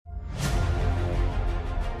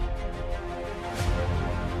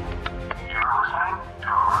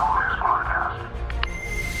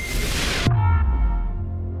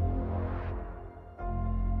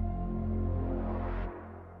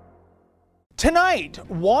Tonight,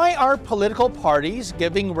 why are political parties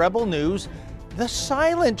giving Rebel News the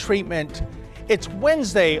silent treatment? It's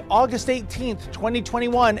Wednesday, August 18th,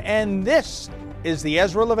 2021, and this is the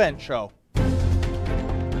Ezra Levant Show.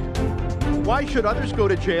 Why should others go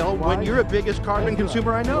to jail when you're the biggest carbon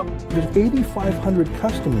consumer I know? There's 8,500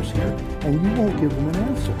 customers here, and you won't give them an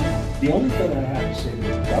answer. The only thing I have to say to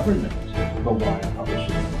the government about why I publish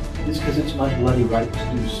it is because it's my bloody right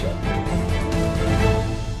to do so.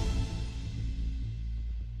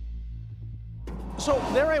 So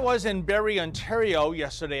there I was in Barrie, Ontario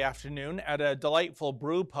yesterday afternoon at a delightful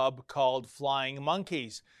brew pub called Flying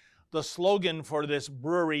Monkeys. The slogan for this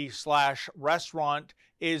brewery/restaurant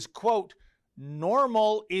is, quote,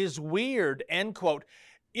 "Normal is weird," end quote.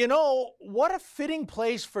 You know, what a fitting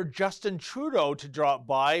place for Justin Trudeau to drop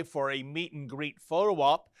by for a meet and greet photo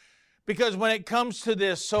op. Because when it comes to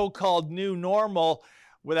this so-called new normal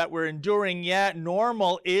that we're enduring, yeah,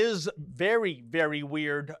 normal is very, very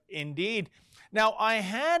weird indeed. Now, I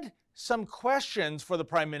had some questions for the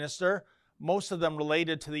Prime Minister, most of them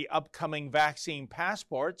related to the upcoming vaccine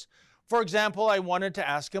passports. For example, I wanted to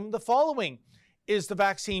ask him the following. Is the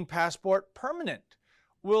vaccine passport permanent?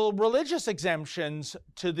 Will religious exemptions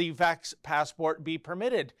to the vax passport be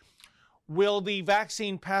permitted? Will the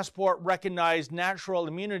vaccine passport recognize natural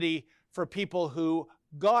immunity for people who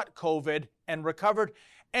got COVID and recovered?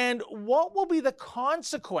 And what will be the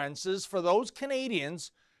consequences for those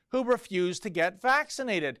Canadians who refuse to get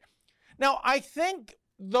vaccinated? Now, I think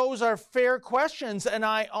those are fair questions, and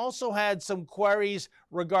I also had some queries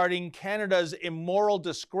regarding Canada's immoral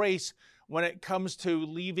disgrace when it comes to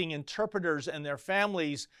leaving interpreters and their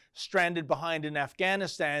families stranded behind in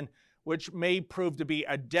Afghanistan, which may prove to be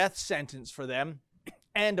a death sentence for them.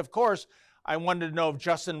 And of course, I wanted to know if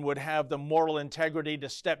Justin would have the moral integrity to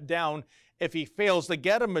step down if he fails to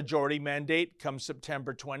get a majority mandate come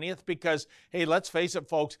September 20th, because, hey, let's face it,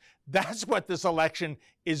 folks, that's what this election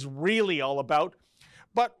is really all about.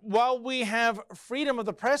 But while we have freedom of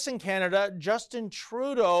the press in Canada, Justin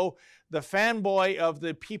Trudeau, the fanboy of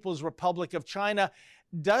the People's Republic of China,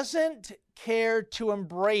 doesn't care to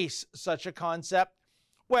embrace such a concept.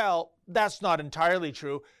 Well, that's not entirely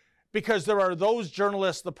true, because there are those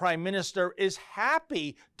journalists the Prime Minister is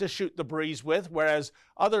happy to shoot the breeze with, whereas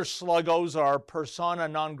other sluggos are persona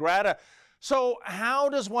non grata. So how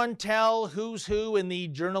does one tell who's who in the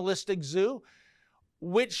journalistic zoo?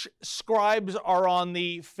 Which scribes are on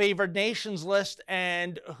the favored nations list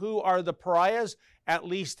and who are the pariahs, at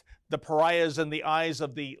least the pariahs in the eyes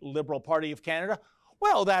of the Liberal Party of Canada?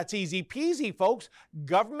 Well, that's easy peasy, folks.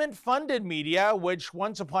 Government-funded media, which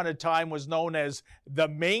once upon a time was known as the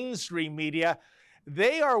mainstream media,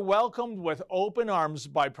 they are welcomed with open arms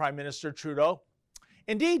by Prime Minister Trudeau.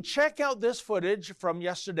 Indeed, check out this footage from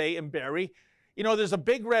yesterday in Barrie. You know, there's a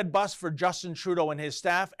big red bus for Justin Trudeau and his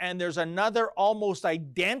staff, and there's another almost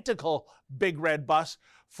identical big red bus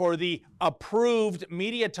for the approved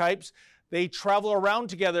media types. They travel around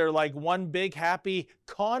together like one big happy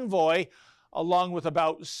convoy, along with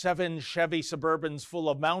about 7 Chevy Suburbans full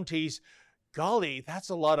of Mounties. Golly, that's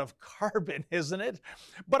a lot of carbon, isn't it?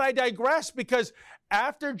 But I digress, because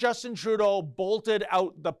after Justin Trudeau bolted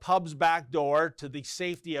out the pub's back door to the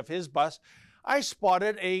safety of his bus, I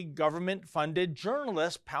spotted a government-funded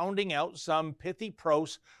journalist pounding out some pithy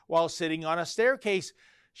prose while sitting on a staircase.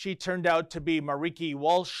 She turned out to be Mariki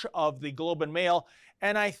Walsh of the Globe and Mail,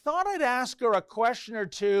 and I thought I'd ask her a question or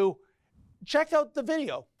two. Check out the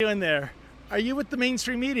video. What are you doing there? Are you with the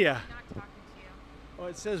mainstream media? I'm not talking to you. Oh,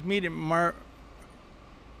 it says media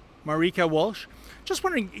Marika Walsh. Just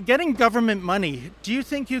wondering, getting government money, do you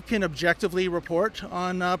think you can objectively report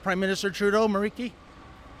on Prime Minister Trudeau, Mariki?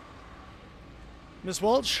 Ms.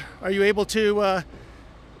 Walsh, are you able to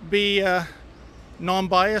be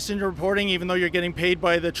non-biased in your reporting, even though you're getting paid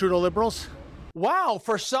by the Trudeau Liberals? Wow,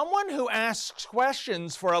 for someone who asks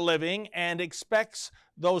questions for a living and expects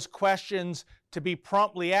those questions to be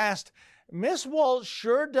promptly asked, Ms. Walsh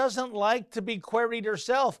sure doesn't like to be queried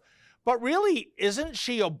herself. But really, isn't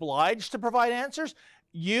she obliged to provide answers?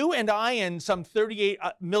 You and I and some 38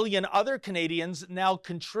 million other Canadians now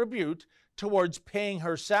contribute towards paying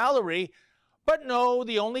her salary. But no,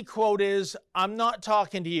 the only quote is, "I'm not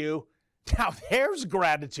talking to you." Now there's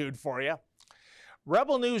gratitude for you.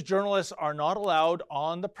 Rebel News journalists are not allowed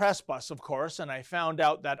on the press bus, of course, and I found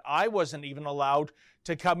out that I wasn't even allowed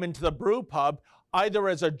to come into the brew pub, either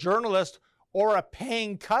as a journalist or a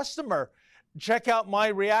paying customer. Check out my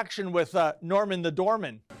reaction with Norman the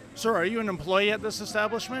Doorman. Sir, are you an employee at this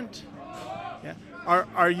establishment? Yeah.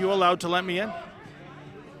 Are you allowed to let me in?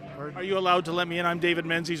 Are you allowed to let me in? I'm David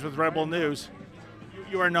Menzies with Rebel News.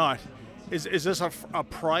 You are not. Is this a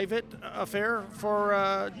private affair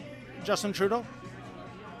for Justin Trudeau?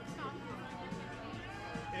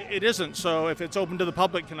 It isn't. So if it's open to the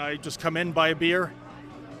public, can I just come in, buy a beer?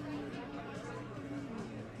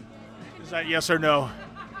 Is that yes or no?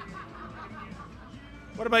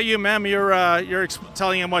 What about you, ma'am? You're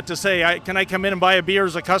telling him what to say. Can I come in and buy a beer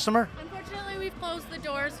as a customer? Unfortunately, we've closed the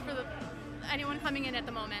doors for anyone coming in at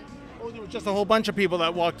the moment. Oh, there was just a whole bunch of people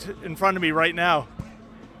that walked in front of me right now.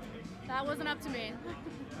 That wasn't up to me.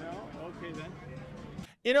 No? Okay then.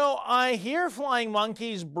 You know, I hear Flying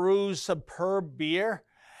Monkeys brews superb beer.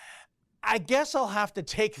 I guess I'll have to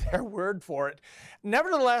take their word for it.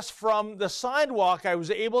 Nevertheless, from the sidewalk, I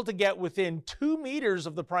was able to get within 2 meters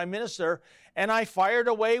of the Prime Minister, and I fired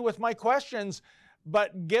away with my questions.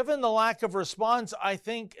 But given the lack of response, I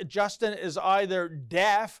think Justin is either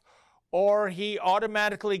deaf or he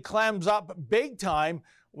automatically clams up big time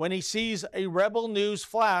when he sees a Rebel News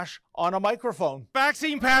flash on a microphone.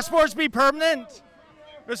 Vaccine passports be permanent?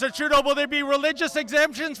 Mr. Trudeau, will there be religious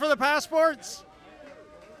exemptions for the passports?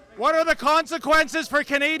 What are the consequences for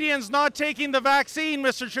Canadians not taking the vaccine,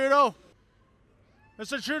 Mr. Trudeau?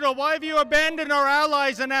 Mr. Trudeau, why have you abandoned our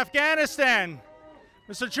allies in Afghanistan?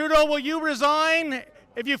 Mr. Trudeau, will you resign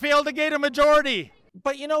if you fail to gain a majority?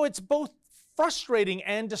 But you know, it's both frustrating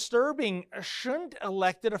and disturbing. Shouldn't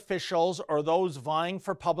elected officials or those vying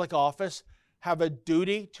for public office have a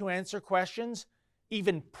duty to answer questions,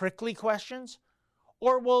 even prickly questions?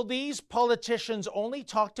 Or will these politicians only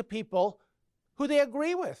talk to people who they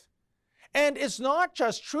agree with? And it's not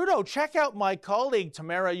just Trudeau. Check out my colleague,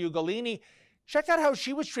 Tamara Ugolini. Check out how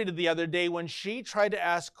she was treated the other day when she tried to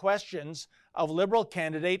ask questions of Liberal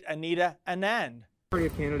candidate Anita Anand. Party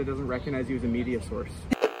of Canada doesn't recognize you as a media source.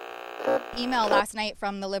 Email last night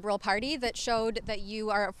from the Liberal Party that showed that you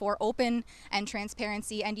are for open and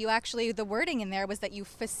transparency, and you actually, the wording in there was that you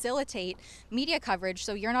facilitate media coverage,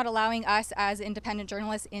 so you're not allowing us as independent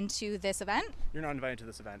journalists into this event? You're not invited to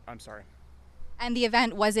this event. I'm sorry. And the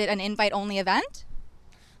event, was it an invite-only event?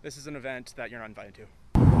 This is an event that you're not invited to.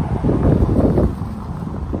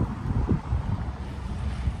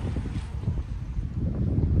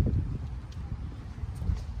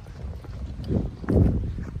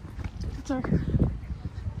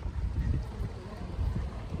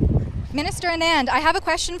 Minister Anand, I have a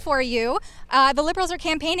question for you. The Liberals are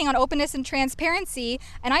campaigning on openness and transparency,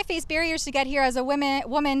 and I face barriers to get here as a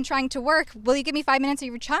woman trying to work. Will you give me 5 minutes of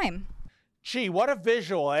your time? Gee, what a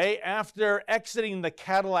visual, eh? After exiting the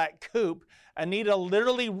Cadillac coupe, Anita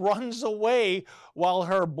literally runs away while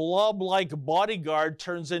her blob-like bodyguard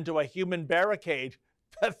turns into a human barricade.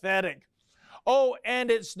 Pathetic. Oh, and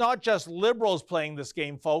it's not just Liberals playing this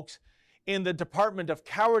game, folks. In the Department of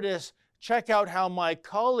Cowardice, check out how my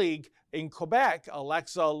colleague in Quebec,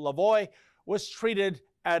 Alexa Lavoie, was treated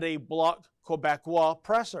at a Bloc Québécois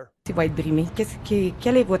presser. Va être brimé.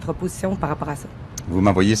 Quelle est votre position par rapport à ça? Vous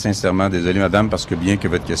m'envoyez sincèrement, désolé madame, parce que bien que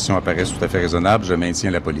votre question apparaisse tout à fait raisonnable, je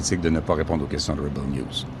maintiens la politique de ne pas répondre aux questions de Rebel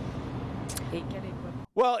News.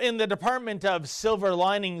 Well, in the Department of Silver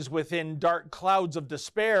Linings within Dark Clouds of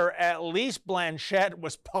Despair, at least Blanchette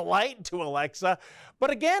was polite to Alexa.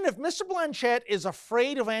 But again, if Mr. Blanchette is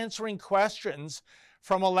afraid of answering questions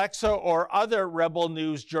from Alexa or other Rebel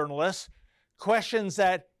News journalists, questions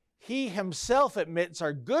that he himself admits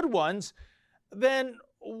are good ones, then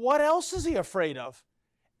what else is he afraid of?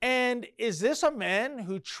 And is this a man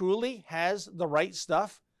who truly has the right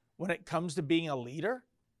stuff when it comes to being a leader?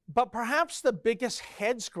 But perhaps the biggest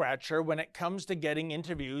head scratcher when it comes to getting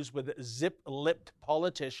interviews with zip-lipped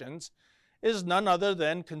politicians is none other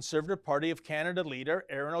than Conservative Party of Canada leader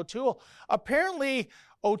Erin O'Toole. Apparently,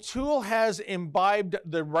 O'Toole has imbibed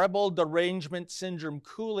the rebel derangement syndrome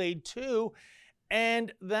Kool-Aid too,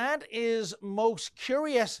 and that is most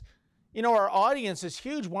curious. You know, our audience is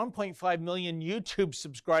huge, 1.5 million YouTube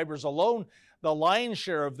subscribers alone, the lion's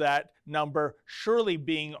share of that number surely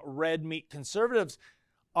being red meat conservatives.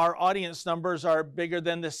 Our audience numbers are bigger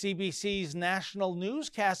than the CBC's national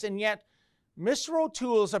newscast, and yet Mr.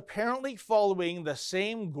 O'Toole is apparently following the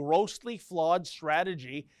same grossly flawed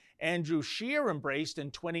strategy Andrew Scheer embraced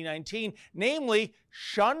in 2019, namely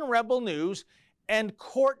shun Rebel News and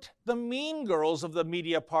court the mean girls of the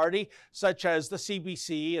media party, such as the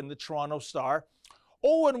CBC and the Toronto Star.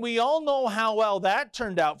 Oh, and we all know how well that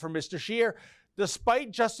turned out for Mr. Scheer.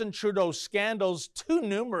 Despite Justin Trudeau's scandals, too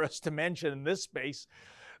numerous to mention in this space,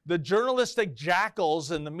 the journalistic jackals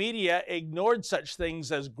in the media ignored such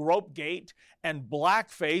things as Gropegate and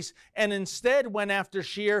blackface and instead went after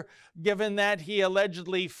Scheer, given that he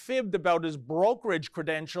allegedly fibbed about his brokerage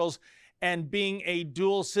credentials and being a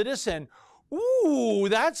dual citizen. Ooh,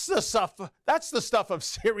 that's the stuff of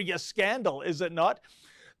serious scandal, is it not?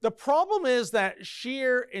 The problem is that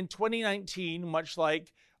Scheer in 2019, much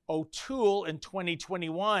like O'Toole in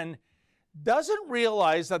 2021, doesn't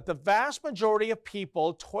realize that the vast majority of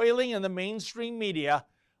people toiling in the mainstream media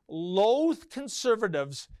loathe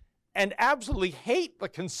conservatives and absolutely hate the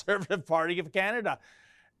Conservative Party of Canada.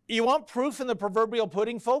 You want proof in the proverbial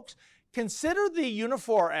pudding, folks? Consider the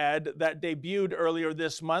Unifor ad that debuted earlier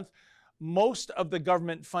this month. Most of the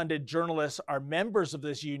government-funded journalists are members of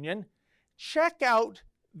this union. Check out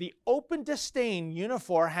the open disdain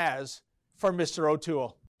Unifor has for Mr.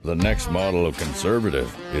 O'Toole. The next model of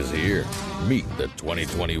conservative is here. Meet the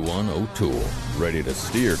 2021 O'Toole, ready to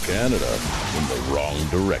steer Canada in the wrong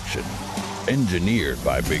direction. Engineered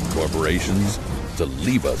by big corporations to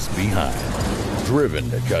leave us behind. Driven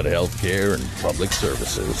to cut health care and public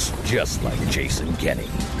services, just like Jason Kenney.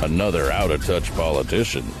 Another out-of-touch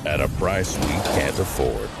politician at a price we can't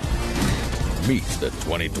afford. Meet the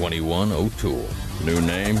 2021 O'Toole. New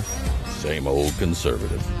name, same old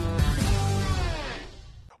conservative.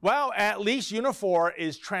 Well, at least Unifor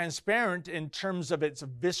is transparent in terms of its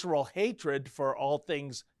visceral hatred for all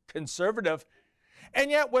things conservative. And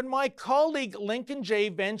yet, when my colleague Lincoln Jay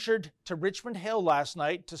ventured to Richmond Hill last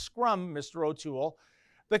night to scrum Mr. O'Toole,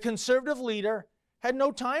 the Conservative leader had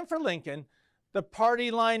no time for Lincoln, the party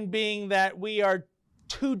line being that we are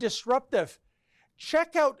too disruptive.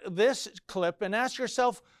 Check out this clip and ask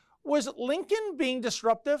yourself, was Lincoln being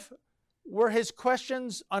disruptive? Were his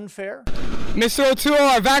questions unfair? Mr. O'Toole,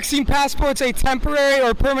 are vaccine passports a temporary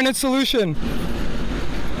or permanent solution?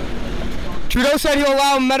 Trudeau said he'll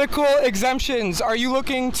allow medical exemptions. Are you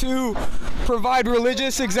looking to provide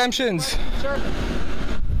religious exemptions? Sure.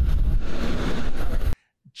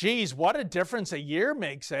 Geez, what a difference a year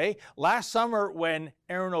makes, eh? Last summer, when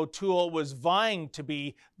Erin O'Toole was vying to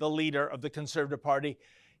be the leader of the Conservative Party,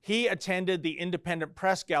 he attended the Independent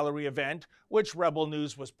Press Gallery event, which Rebel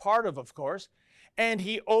News was part of course, and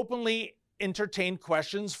he openly entertained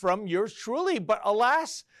questions from yours truly. But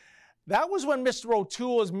alas, that was when Mr.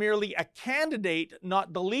 O'Toole was merely a candidate,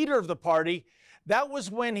 not the leader of the party. That was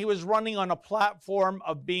when he was running on a platform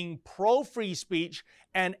of being pro-free speech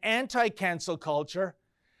and anti-cancel culture.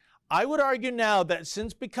 I would argue now that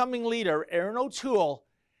since becoming leader, Erin O'Toole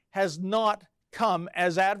has not come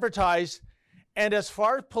as advertised. And as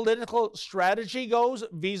far as political strategy goes,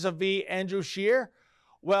 vis-a-vis Andrew Scheer,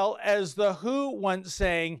 well, as the Who once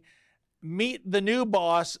sang, meet the new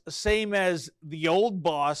boss, same as the old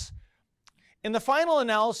boss. In the final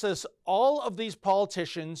analysis, all of these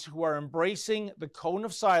politicians who are embracing the cone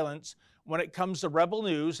of silence when it comes to Rebel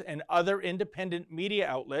News and other independent media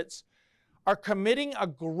outlets are committing a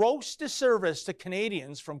gross disservice to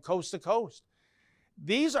Canadians from coast to coast.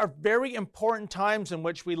 These are very important times in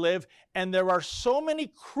which we live, and there are so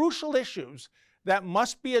many crucial issues that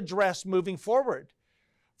must be addressed moving forward.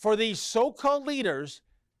 For these so-called leaders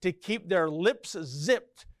to keep their lips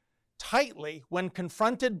zipped tightly when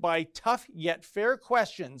confronted by tough yet fair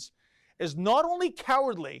questions is not only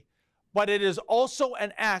cowardly, but it is also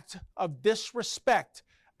an act of disrespect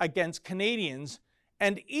against Canadians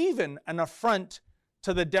and even an affront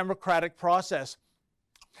to the democratic process.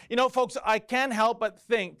 You know, folks, I can't help but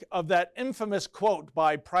think of that infamous quote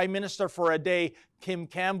by Prime Minister for a day, Kim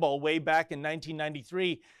Campbell, way back in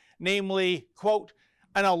 1993, namely, quote,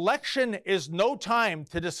 "An election is no time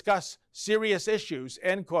to discuss serious issues,"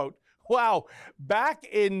 end quote. Wow, back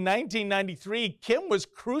in 1993, Kim was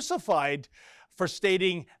crucified for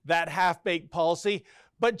stating that half-baked policy.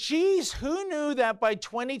 But geez, who knew that by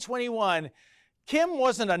 2021, Kim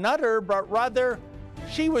wasn't a nutter, but rather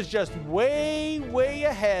she was just way, way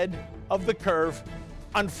ahead of the curve,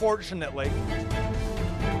 unfortunately.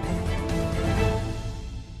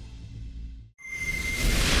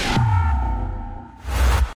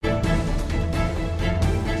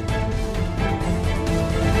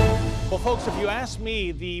 Well, folks, if you ask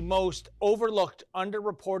me, the most overlooked,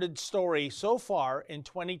 underreported story so far in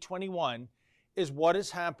 2021 is what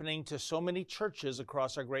is happening to so many churches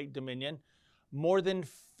across our great Dominion. More than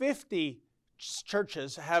 50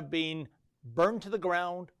 churches have been burned to the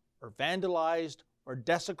ground or vandalized or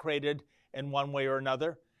desecrated in one way or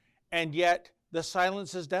another. And yet the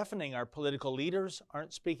silence is deafening. Our political leaders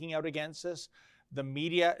aren't speaking out against this. The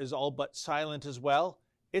media is all but silent as well.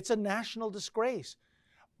 It's a national disgrace.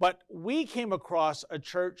 But we came across a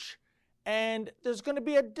church, and there's going to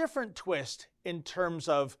be a different twist in terms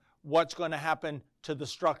of what's going to happen to the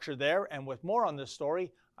structure there. And with more on this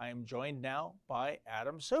story, I am joined now by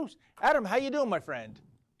Adam Seuss. Adam, how you doing, my friend?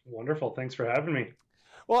 Wonderful. Thanks for having me.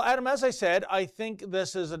 Well, Adam, as I said, I think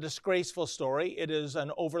this is a disgraceful story. It is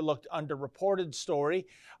an overlooked, underreported story.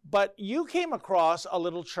 But you came across a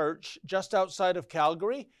little church just outside of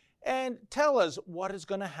Calgary, and tell us what is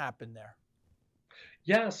going to happen there.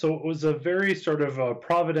 Yeah, so it was a very sort of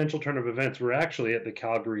providential turn of events. We're actually at the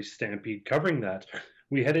Calgary Stampede covering that.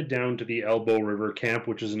 We headed down to the Elbow River Camp,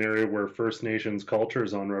 which is an area where First Nations culture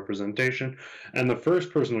is on representation. And the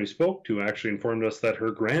first person we spoke to actually informed us that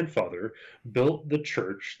her grandfather built the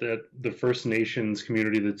church that the First Nations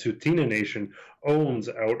community, the Tsuut'ina Nation, owns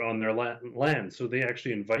out on their land. So they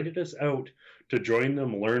actually invited us out to join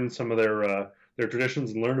them, learn some of their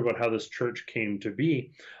traditions and learn about how this church came to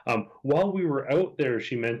be. While we were out there,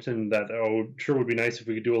 she mentioned that, oh, sure would be nice if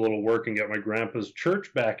we could do a little work and get my grandpa's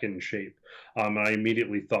church back in shape. And I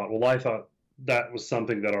immediately thought, well, I thought that was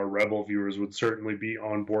something that our Rebel viewers would certainly be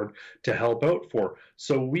on board to help out for.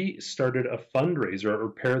 So we started a fundraiser at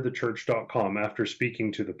repairthechurch.com after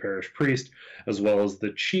speaking to the parish priest, as well as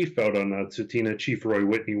the chief out on Tsuut'ina, Chief Roy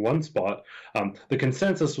Whitney, one spot. The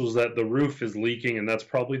consensus was that the roof is leaking, and that's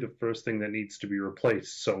probably the first thing that needs to be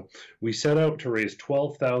replaced. So we set out to raise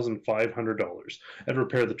 $12,500 at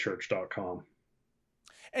repairthechurch.com.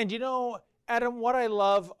 And you know, Adam, what I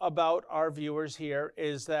love about our viewers here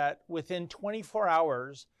is that within 24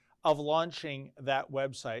 hours of launching that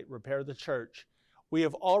website, Repair the Church, we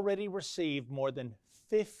have already received more than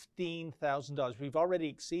 $15,000. We've already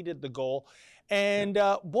exceeded the goal. And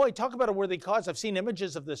boy, talk about a worthy cause. I've seen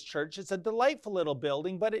images of this church. It's a delightful little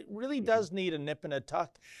building, but it really does need a nip and a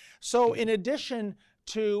tuck. So in addition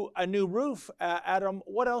to a new roof, Adam,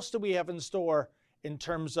 what else do we have in store in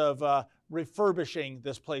terms of refurbishing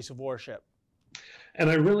this place of worship? And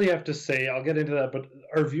I really have to say, I'll get into that, but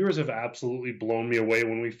our viewers have absolutely blown me away.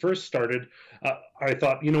 When we first started, I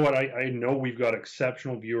thought, you know what, I know we've got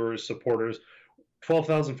exceptional viewers, supporters.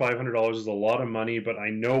 $12,500 is a lot of money, but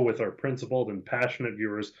I know with our principled and passionate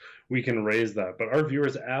viewers, we can raise that. But our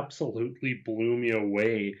viewers absolutely blew me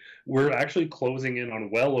away. We're actually closing in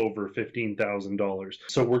on well over $15,000.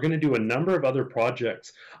 So we're going to do a number of other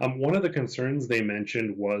projects. One of the concerns they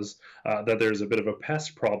mentioned was that there's a bit of a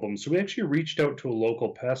pest problem. So we actually reached out to a local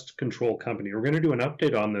pest control company. We're going to do an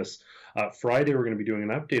update on this. Friday, we're going to be doing an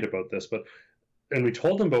update about this. And we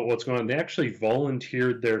told them about what's going on. They actually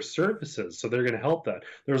volunteered their services, so they're going to help that.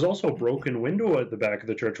 There was also a broken window at the back of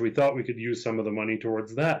the church. We thought we could use some of the money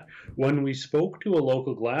towards that. When we spoke to a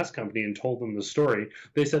local glass company and told them the story,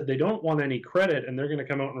 they said they don't want any credit, and they're going to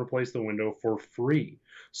come out and replace the window for free.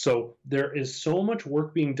 So there is so much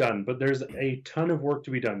work being done, but there's a ton of work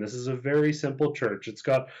to be done. This is a very simple church. It's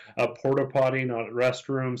got a porta potty, not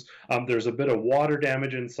restrooms. There's a bit of water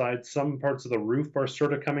damage inside. Some parts of the roof are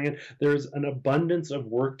sort of coming in. There's an abundance of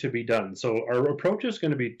work to be done. So our approach is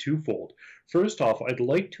going to be twofold. First off, I'd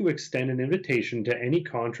like to extend an invitation to any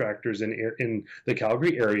contractors in the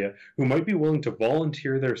Calgary area who might be willing to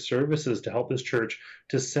volunteer their services to help this church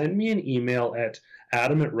to send me an email at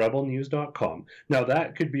adam@rebelnews.com. Now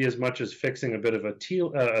that could be as much as fixing a bit of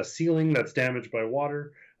a ceiling that's damaged by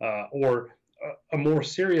water, or a more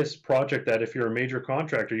serious project that if you're a major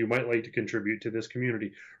contractor, you might like to contribute to this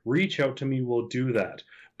community. Reach out to me, we'll do that.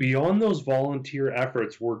 Beyond those volunteer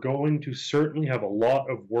efforts, we're going to certainly have a lot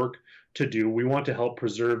of work to do. We want to help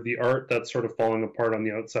preserve the art that's sort of falling apart on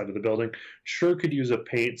the outside of the building. Sure could use a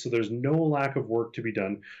paint, so there's no lack of work to be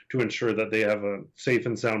done to ensure that they have a safe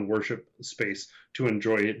and sound worship space to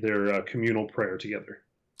enjoy their communal prayer together.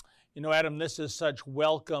 You know, Adam, this is such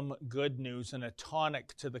welcome good news and a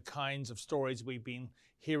tonic to the kinds of stories we've been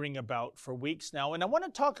hearing about for weeks now. And I want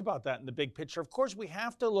to talk about that in the big picture. Of course, we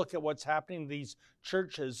have to look at what's happening in these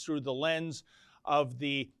churches through the lens of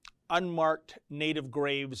the unmarked native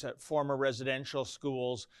graves at former residential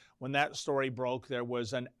schools. When that story broke, there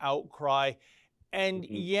was an outcry. And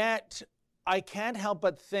yet, I can't help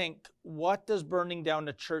but think, what does burning down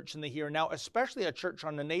a church in the here and now, especially a church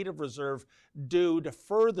on a native reserve, do to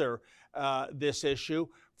further this issue?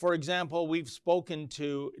 For example, we've spoken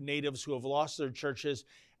to natives who have lost their churches,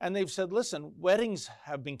 and they've said, listen, weddings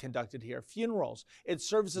have been conducted here, funerals. It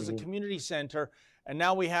serves as a community center, and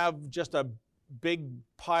now we have just a big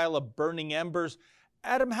pile of burning embers.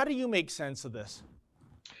 Adam, how do you make sense of this?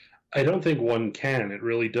 I don't think one can. It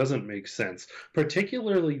really doesn't make sense.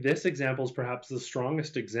 Particularly, this example is perhaps the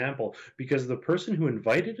strongest example because the person who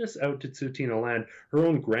invited us out to Tsuut'ina land, her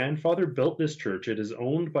own grandfather built this church. It is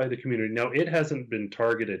owned by the community. Now, it hasn't been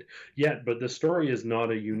targeted yet, but the story is not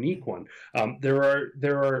a unique one. There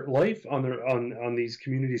are life on these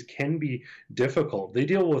communities can be difficult. They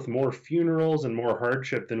deal with more funerals and more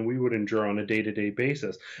hardship than we would endure on a day-to-day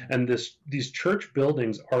basis. And these church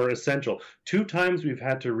buildings are essential. 2 times we've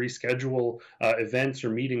had to reschedule reschedule events or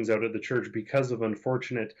meetings out at the church because of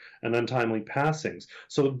unfortunate and untimely passings.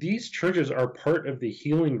 So these churches are part of the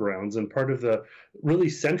healing grounds and part of the really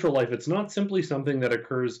central life. It's not simply something that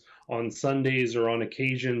occurs on Sundays or on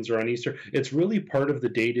occasions or on Easter. It's really part of the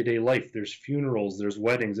day-to-day life. There's funerals, there's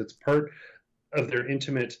weddings. It's part of their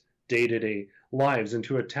intimate day-to-day lives, and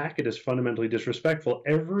to attack it is fundamentally disrespectful.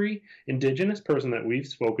 Every Indigenous person that we've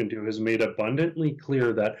spoken to has made abundantly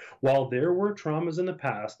clear that while there were traumas in the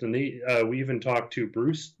past, and we even talked to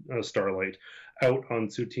Bruce Starlight out on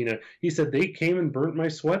Tsuut'ina, he said they came and burnt my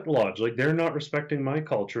sweat lodge. Like, they're not respecting my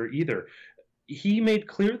culture either. He made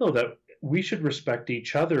clear, though, that we should respect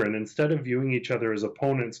each other, and instead of viewing each other as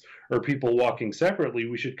opponents or people walking separately,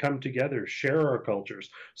 we should come together, share our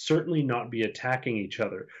cultures, certainly not be attacking each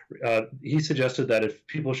other. He suggested that if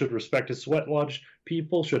people should respect a sweat lodge,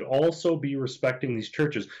 people should also be respecting these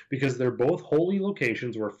churches, because they're both holy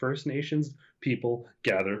locations where First Nations people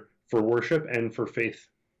gather for worship and for faith.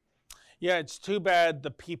 Yeah, it's too bad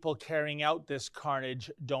the people carrying out this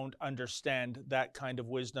carnage don't understand that kind of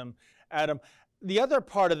wisdom, Adam. The other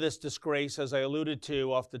part of this disgrace, as I alluded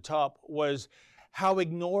to off the top, was how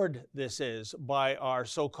ignored this is by our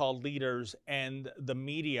so-called leaders and the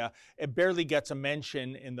media. It barely gets a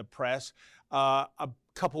mention in the press. A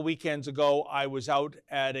couple weekends ago, I was out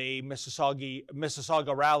at a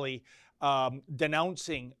Mississauga rally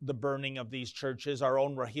denouncing the burning of these churches. Our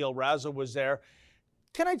own Raheel Raza was there.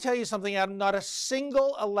 Can I tell you something, Adam? Not a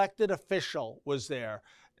single elected official was there.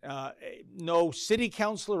 No city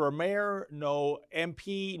councilor or mayor, no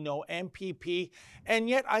MP, no MPP. And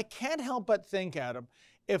yet I can't help but think, Adam,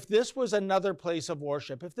 if this was another place of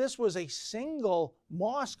worship, if this was a single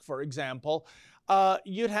mosque, for example,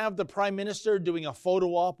 you'd have the Prime Minister doing a photo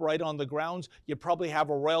op right on the grounds. You'd probably have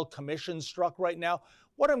a royal commission struck right now.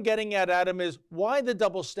 What I'm getting at, Adam, is why the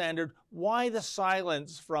double standard? Why the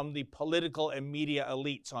silence from the political and media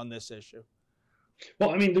elites on this issue?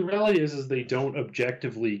 Well, I mean, the reality is they don't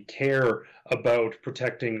objectively care about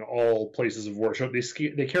protecting all places of worship.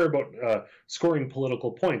 They care about scoring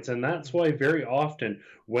political points. And that's why very often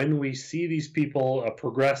when we see these people,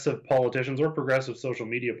 progressive politicians or progressive social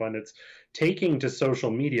media pundits, taking to social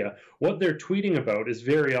media, what they're tweeting about is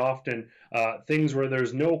very often things where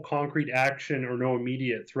there's no concrete action or no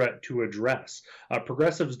immediate threat to address.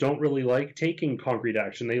 Progressives don't really like taking concrete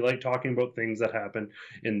action. They like talking about things that happened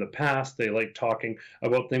in the past. They like talking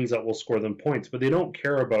about things that will score them points, but they don't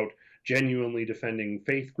care about genuinely defending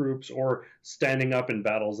faith groups or standing up in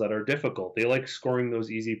battles that are difficult. They like scoring those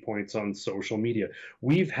easy points on social media.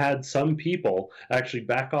 We've had some people actually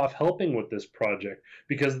back off helping with this project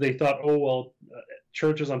because they thought, oh, well,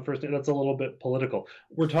 churches on First Nation, that's a little bit political.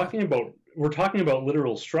 We're talking about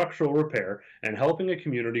literal structural repair and helping a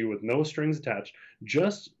community with no strings attached,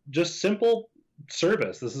 just simple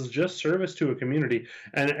service. This is just service to a community,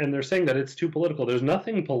 and they're saying that it's too political. There's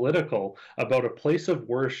nothing political about a place of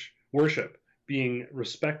worship being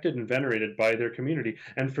respected and venerated by their community,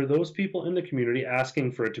 and for those people in the community asking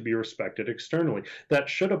for it to be respected externally. That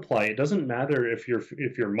should apply. It doesn't matter if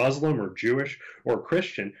you're Muslim or Jewish or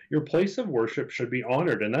Christian. Your place of worship should be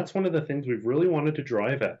honored, and that's one of the things we've really wanted to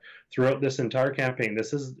drive at throughout this entire campaign.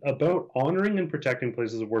 This is about honoring and protecting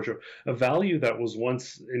places of worship, a value that was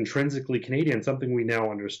once intrinsically Canadian, something we now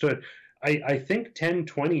understood. I think 10,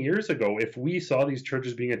 20 years ago, if we saw these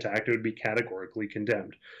churches being attacked, it would be categorically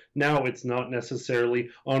condemned. Now it's not necessarily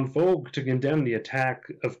en vogue to condemn the attack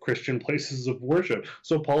of Christian places of worship.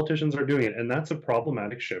 So politicians are doing it, and that's a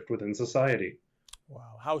problematic shift within society.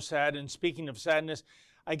 Wow, how sad. And speaking of sadness,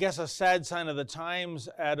 I guess a sad sign of the times,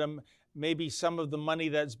 Adam, maybe some of the money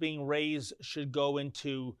that's being raised should go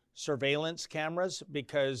into surveillance cameras,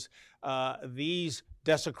 because these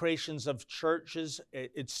desecrations of churches,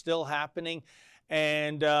 it's still happening.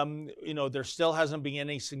 And, there still hasn't been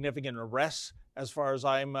any significant arrests as far as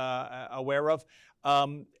I'm aware of.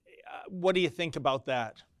 What do you think about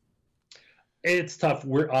that? It's tough.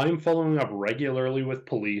 I'm following up regularly with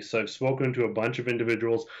police. I've spoken to a bunch of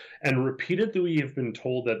individuals, and repeatedly we have been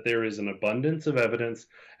told that there is an abundance of evidence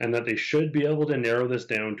and that they should be able to narrow this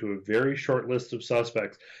down to a very short list of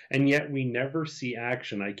suspects, and yet we never see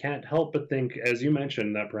action. I can't help but think, as you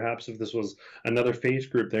mentioned, that perhaps if this was another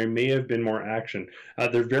faith group, there may have been more action.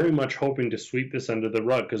 They're very much hoping to sweep this under the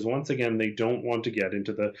rug because, once again, they don't want to get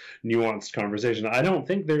into the nuanced conversation. I don't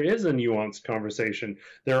think there is a nuanced conversation.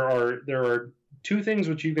 There are two things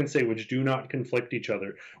which you can say which do not conflict each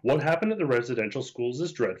other. What happened at the residential schools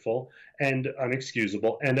is dreadful and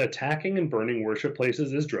unexcusable, and attacking and burning worship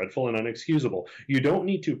places is dreadful and unexcusable. You don't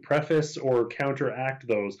need to preface or counteract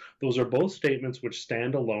those. Those are both statements which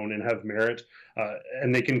stand alone and have merit,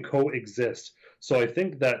 and they can coexist. So I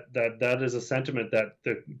think that is a sentiment that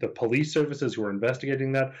the police services who are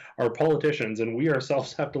investigating that are politicians, and we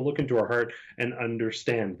ourselves have to look into our heart and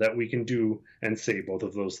understand that we can do and say both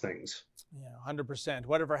of those things. Yeah, 100%.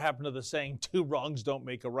 Whatever happened to the saying, two wrongs don't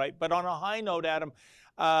make a right. But on a high note, Adam,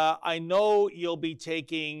 I know you'll be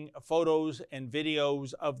taking photos and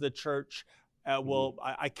videos of the church.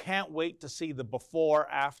 I can't wait to see the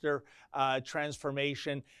before-after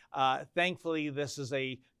transformation. Thankfully, this is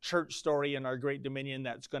a church story in our great Dominion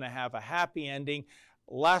that's going to have a happy ending.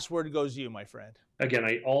 Last word goes to you, my friend. Again,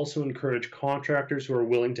 I also encourage contractors who are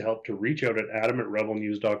willing to help to reach out at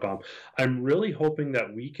adam@rebelnews.com. I'm really hoping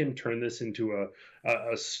that we can turn this into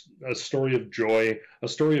a story of joy, a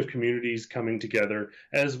story of communities coming together.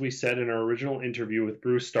 As we said in our original interview with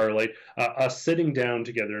Bruce Starlight, us sitting down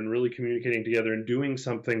together and really communicating together and doing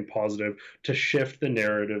something positive to shift the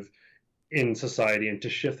narrative in society and to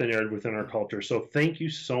shift the narrative within our culture. So thank you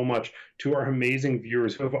so much to our amazing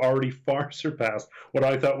viewers who have already far surpassed what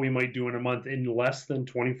I thought we might do in a month in less than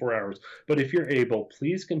 24 hours. But if you're able,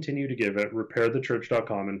 please continue to give at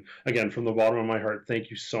repairthechurch.com. And again, from the bottom of my heart, thank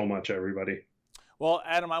you so much, everybody. Well,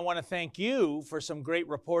 Adam, I want to thank you for some great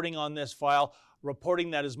reporting on this file,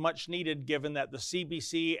 reporting that is much needed given that the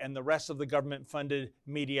CBC and the rest of the government-funded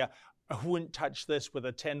media wouldn't touch this with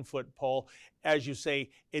a 10-foot pole. As you say,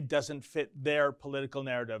 it doesn't fit their political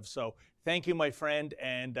narrative. So thank you, my friend.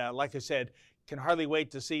 And like I said, can hardly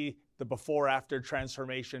wait to see the before-after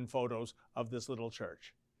transformation photos of this little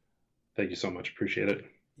church. Thank you so much. Appreciate it.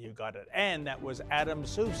 You got it. And that was Adam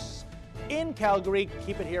Seuss in Calgary.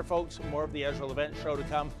 Keep it here, folks. More of the Ezra Levant Show to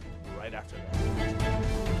come right after that.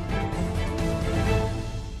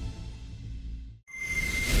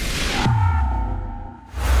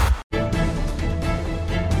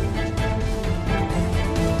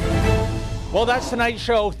 Well, that's tonight's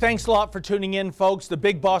show. Thanks a lot for tuning in, folks. The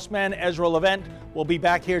big boss man, Ezra Levant, will be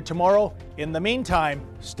back here tomorrow. In the meantime,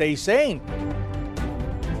 stay sane.